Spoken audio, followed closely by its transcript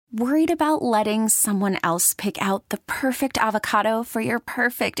Worried about letting someone else pick out the perfect avocado for your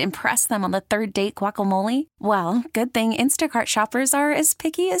perfect impress them on the third date guacamole? Well, good thing Instacart shoppers are as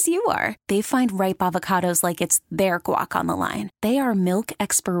picky as you are. They find ripe avocados like it's their guac on the line. They are milk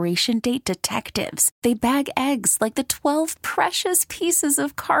expiration date detectives. They bag eggs like the 12 precious pieces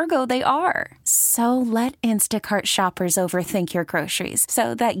of cargo they are. So let Instacart shoppers overthink your groceries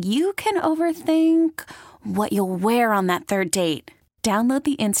so that you can overthink what you'll wear on that third date. Download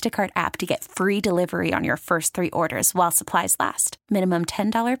the Instacart app to get free delivery on your first 3 orders while supplies last. Minimum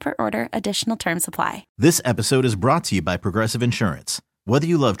 $10 per order. Additional terms apply. This episode is brought to you by Progressive Insurance. Whether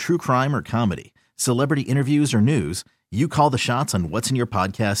you love true crime or comedy, celebrity interviews or news, you call the shots on what's in your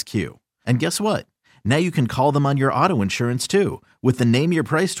podcast queue. And guess what? Now you can call them on your auto insurance too with the Name Your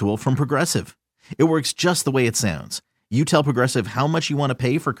Price tool from Progressive. It works just the way it sounds. You tell Progressive how much you want to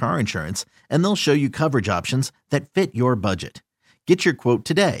pay for car insurance, and they'll show you coverage options that fit your budget. Get your quote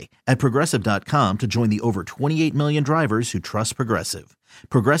today at Progressive.com to join the over 28 million drivers who trust Progressive.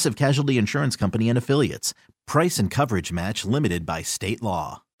 Progressive Casualty Insurance Company and Affiliates. Price and coverage match limited by state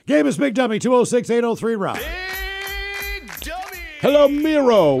law. Game is Big Dummy, 206-803-ROCK. Big Dummy! Hello,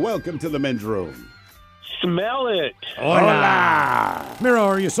 Miro. Welcome to the men's room. Smell it. Hola. Miro,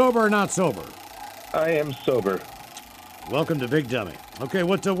 are you sober or not sober? I am sober. Welcome to Big Dummy. Okay,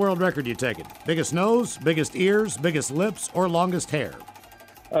 what world record you taking? Biggest nose, biggest ears, biggest lips, or longest hair?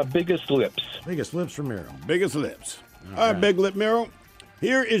 Biggest lips. Biggest lips for Miro. Biggest lips. All right, Big Lip Miro.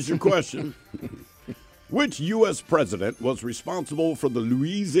 Here is your question. Which U.S. president was responsible for the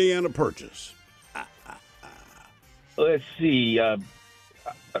Louisiana Purchase? Let's see.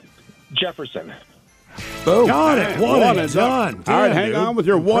 Jefferson. Boom. Got it. One and done. All right, Damn, hang dude. on with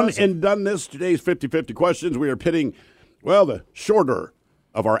your one Impressive. and doneness. Today's 50-50 questions. We are pitting, well, the shorter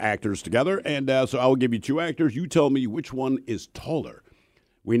of our actors together. And so I will give you 2 actors. You tell me which one is taller.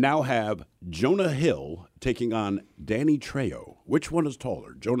 We now have Jonah Hill taking on Danny Trejo. Which one is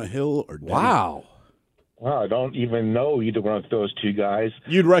taller, Jonah Hill or Danny? Wow. I don't even know either one of those 2 guys.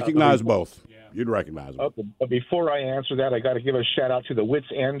 You'd recognize both. You'd recognize them. Okay, but before I answer that, I got to give a shout out to the Wits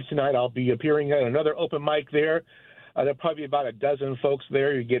End tonight. I'll be appearing at another open mic there. There'll probably be about a dozen folks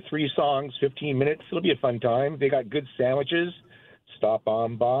there. You get 3 songs, 15 minutes. It'll be a fun time. They got good sandwiches. Stop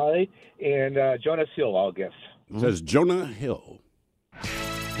on by. And Jonas Hill, I'll guess. It says Jonah Hill.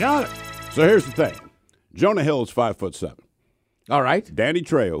 Got it. So here's the thing. Jonah Hill is 5'7". All right. Danny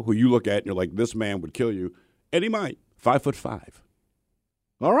Trejo, who you look at and you're like, this man would kill you, and he might. 5'5".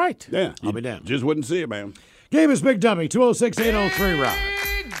 All right. Yeah. I'll be down. Just wouldn't see it, man. Game is Big Dummy, 206-803-ROCK.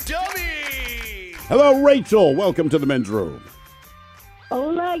 Big Dummy! Hello, Rachel. Welcome to the men's room.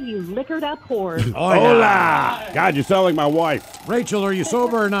 Hola, you liquored up whore. Hola. God, you sound like my wife. Rachel, are you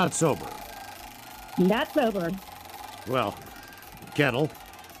sober or not sober? Not sober. Well, kettle.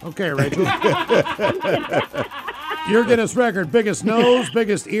 Okay, Rachel. Your Guinness record, biggest nose,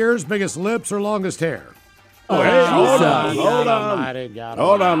 biggest ears, biggest lips, or longest hair? Oh, hey, hold on.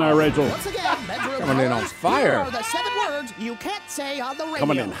 Hold on there, Rachel. Once again, bedroom Coming in on hours, fire. here are the 7 words you can't say on the radio.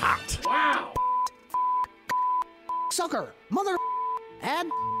 Coming in hot. Sucker, mother,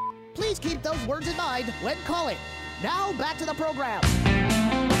 and please keep those words in mind when calling. Now back to the program.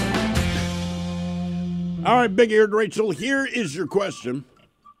 All right, big-eared Rachel, here is your question.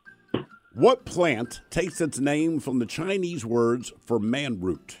 What plant takes its name from the Chinese words for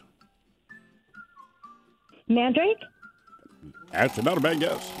man-root? Mandrake? Actually, not a bad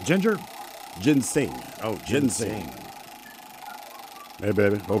guess. Ginger? Ginseng. Oh, Ginseng. Hey,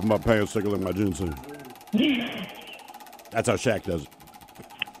 baby, open my pants, take a look at my ginseng. That's how Shaq does it.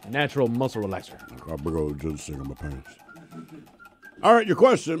 Natural muscle relaxer. I big old ginseng on my pants. All right, your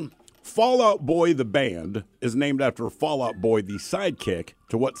question. Fall Out Boy the band is named after Fall Out Boy the sidekick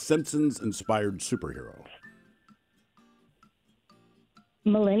to what Simpsons-inspired superhero?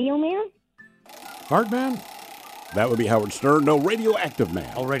 Millennial Man? Bartman? That would be Howard Stern. No, Radioactive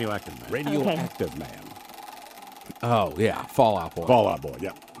Man. Oh, Radioactive Man. Radioactive Man. Oh, yeah. Fallout Boy. Fall Out Boy,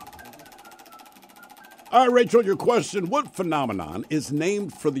 yeah. All right, Rachel, your question. What phenomenon is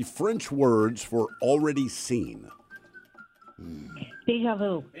named for the French words for already seen? Deja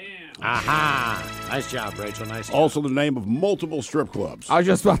vu. Aha. Nice job, Rachel. Nice job. Also the name of multiple strip clubs. I was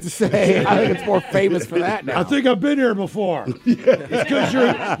just about to say, I think it's more famous for that now. I think I've been here before. It's because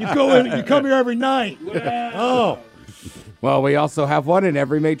you come here every night. Oh. Well, we also have one in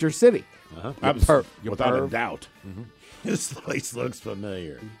every major city. Without a doubt. This place looks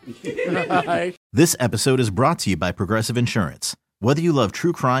familiar. This episode is brought to you by Progressive Insurance. Whether you love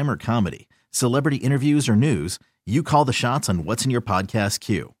true crime or comedy, celebrity interviews or news, you call the shots on what's in your podcast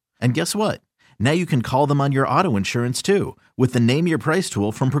queue. And guess what? Now you can call them on your auto insurance too with the Name Your Price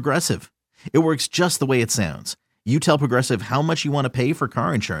tool from Progressive. It works just the way it sounds. You tell Progressive how much you want to pay for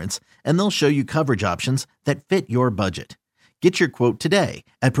car insurance, and they'll show you coverage options that fit your budget. Get your quote today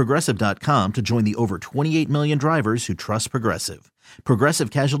at Progressive.com to join the over 28 million drivers who trust Progressive. Progressive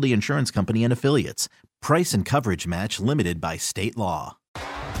Casualty Insurance Company and Affiliates. Price and coverage match limited by state law.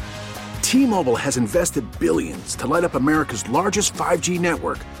 T-Mobile has invested billions to light up America's largest 5G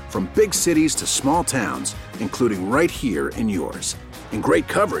network, from big cities to small towns, including right here in yours. And great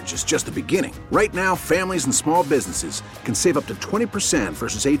coverage is just the beginning. Right now, families and small businesses can save up to 20%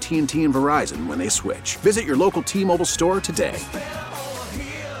 versus AT&T and Verizon when they switch. Visit your local T-Mobile store today.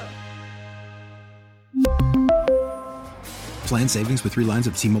 Plan savings with 3 lines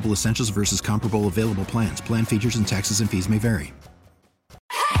of T-Mobile Essentials versus comparable available plans. Plan features and taxes and fees may vary.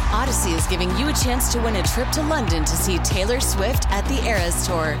 Odyssey is giving you a chance to win a trip to London to see Taylor Swift at the Eras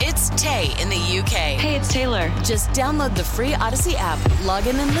Tour. It's Tay in the UK. Hey, it's Taylor. Just download the free Odyssey app, log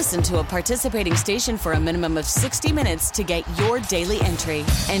in and listen to a participating station for a minimum of 60 minutes to get your daily entry.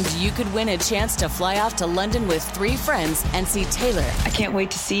 And you could win a chance to fly off to London with 3 friends and see Taylor. I can't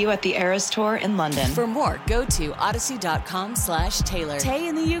wait to see you at the Eras Tour in London. For more, go to odyssey.com/Taylor. Tay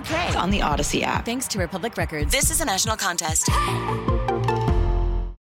in the UK. It's on the Odyssey app. Thanks to Republic Records. This is a national contest.